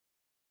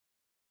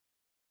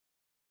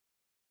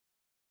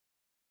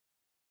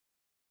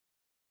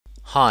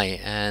Hi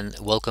and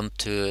welcome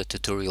to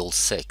tutorial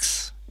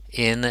 6.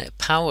 In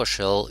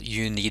PowerShell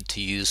you need to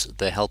use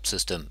the help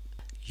system.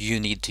 You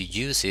need to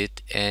use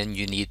it and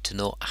you need to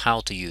know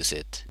how to use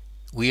it.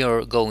 We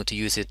are going to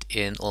use it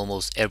in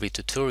almost every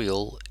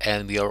tutorial,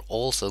 and we are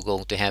also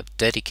going to have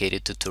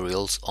dedicated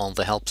tutorials on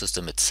the help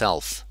system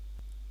itself.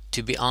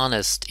 To be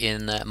honest,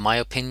 in my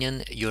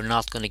opinion, you're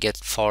not going to get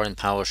far in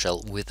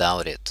PowerShell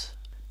without it.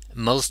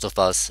 Most of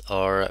us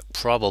are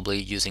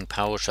probably using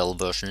PowerShell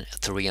version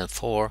 3 and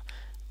 4,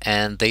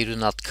 and they do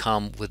not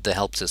come with the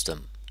help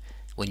system.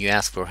 When you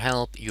ask for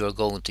help, you are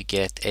going to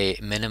get a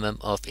minimum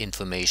of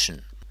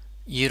information.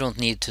 You don't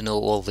need to know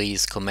all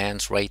these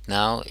commands right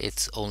now,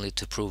 it's only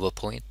to prove a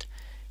point.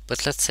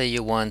 But let's say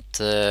you want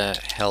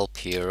help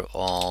here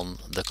on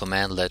the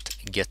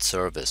commandlet get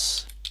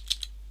service.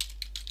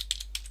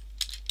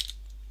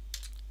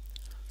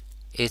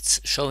 It's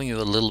showing you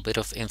a little bit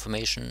of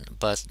information,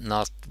 but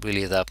not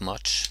really that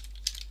much.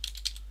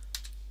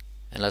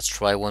 And let's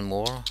try one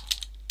more.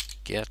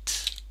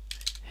 Get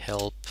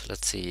help,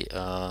 let's see,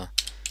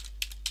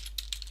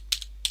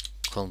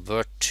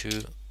 convert to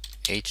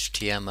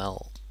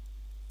HTML.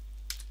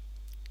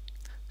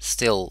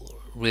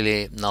 Still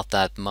really not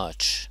that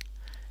much.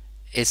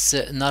 It's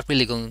not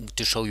really going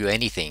to show you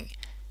anything.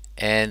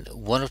 And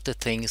one of the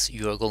things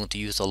you are going to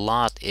use a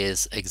lot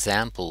is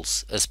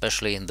examples,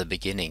 especially in the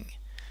beginning.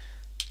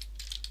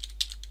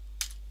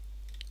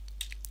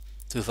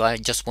 So if I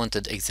just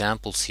wanted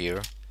examples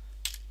here,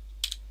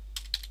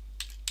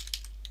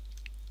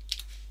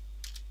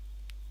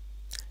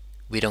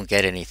 we don't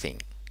get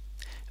anything.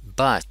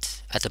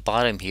 But at the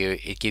bottom here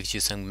it gives you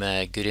some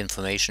good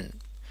information.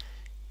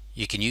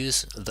 You can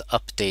use the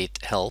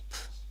update help.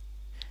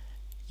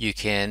 You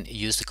can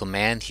use the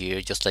command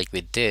here just like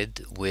we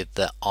did with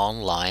the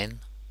online,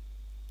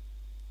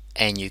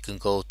 and you can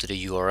go to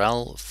the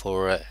URL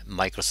for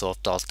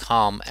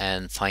Microsoft.com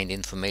and find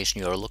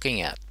information you are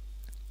looking at.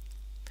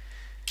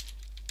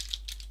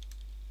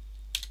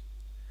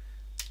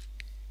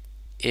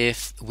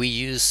 If we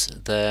use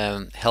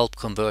the help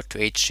convert to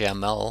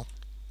HTML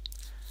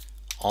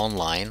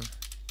online,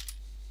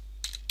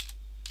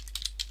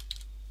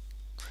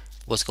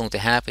 what's going to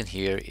happen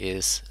here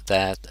is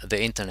that the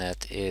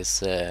internet is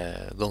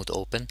going to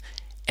open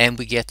and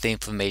we get the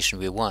information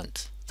we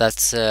want.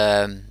 That's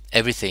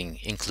everything,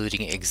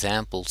 including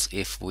examples,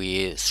 if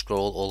we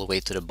scroll all the way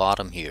to the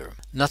bottom here.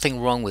 Nothing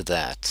wrong with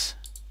that.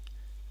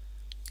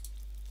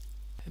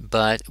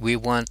 But we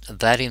want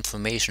that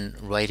information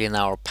right in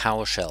our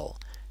PowerShell.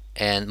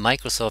 And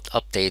Microsoft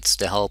updates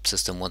the help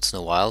system once in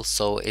a while,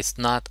 so it's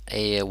not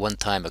a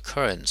one-time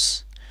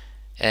occurrence.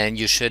 And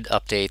you should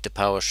update the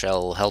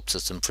PowerShell help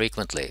system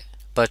frequently.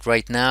 But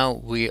right now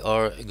we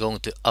are going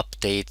to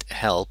update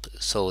help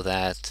so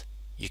that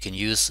you can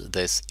use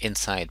this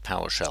inside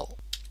PowerShell.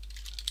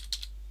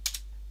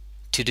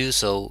 To do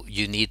so,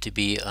 you need to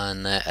be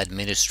an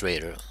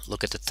administrator.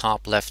 Look at the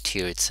top left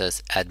here, it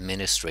says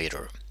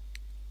administrator.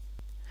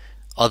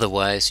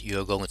 Otherwise,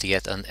 you're going to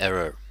get an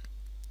error.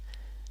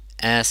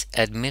 As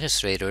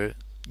administrator,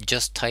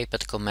 just type at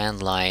the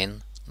command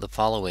line the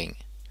following: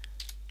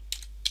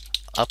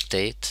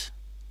 update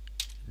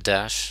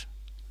dash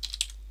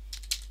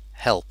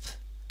help,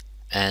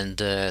 and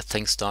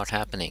things start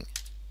happening.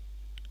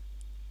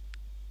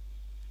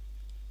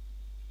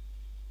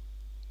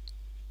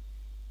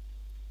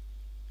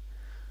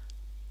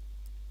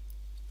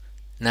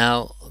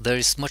 Now there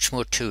is much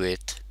more to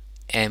it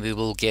and we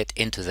will get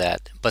into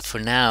that, but for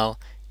now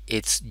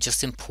it's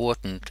just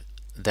important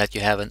that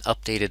you have an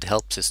updated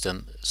help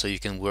system so you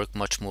can work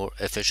much more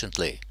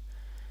efficiently.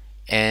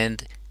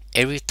 And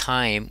every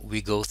time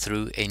we go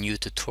through a new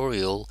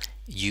tutorial,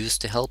 use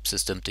the help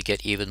system to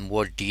get even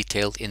more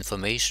detailed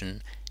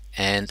information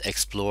and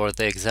explore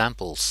the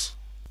examples.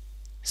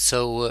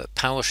 So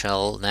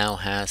PowerShell now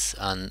has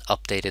an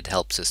updated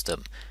help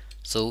system.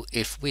 So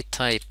if we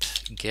type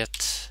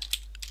get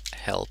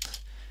help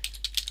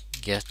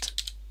get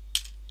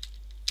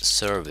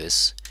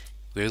service,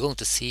 we're going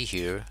to see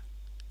here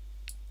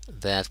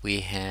that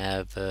we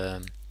have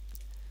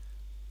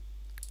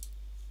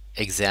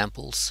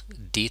examples,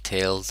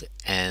 detailed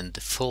and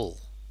full.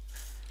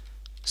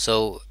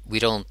 So we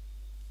don't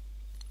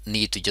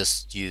need to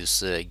just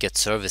use get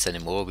service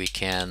anymore. We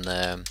can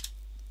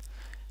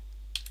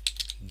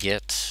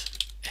get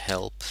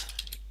help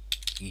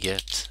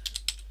get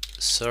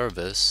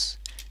service,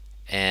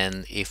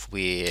 and if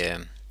we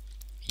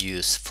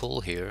use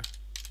full here,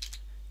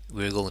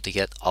 we're going to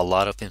get a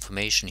lot of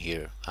information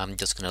here. I'm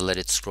just going to let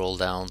it scroll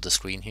down the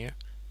screen here.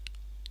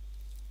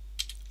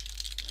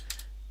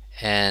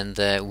 And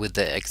with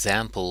the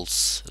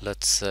examples,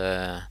 let's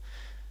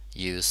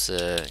use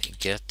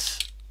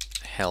get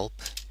help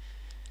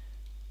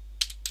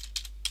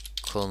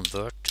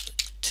convert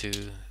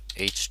to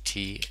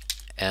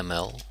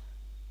HTML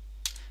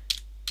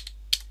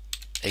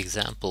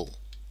example.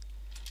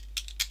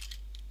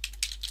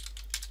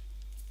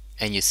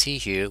 And you see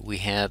here we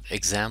have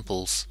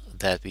examples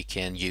that we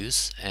can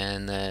use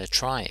and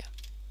try.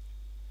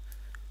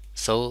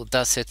 So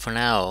that's it for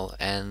now,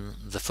 and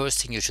the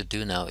first thing you should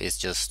do now is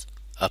just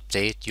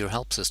update your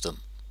help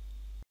system.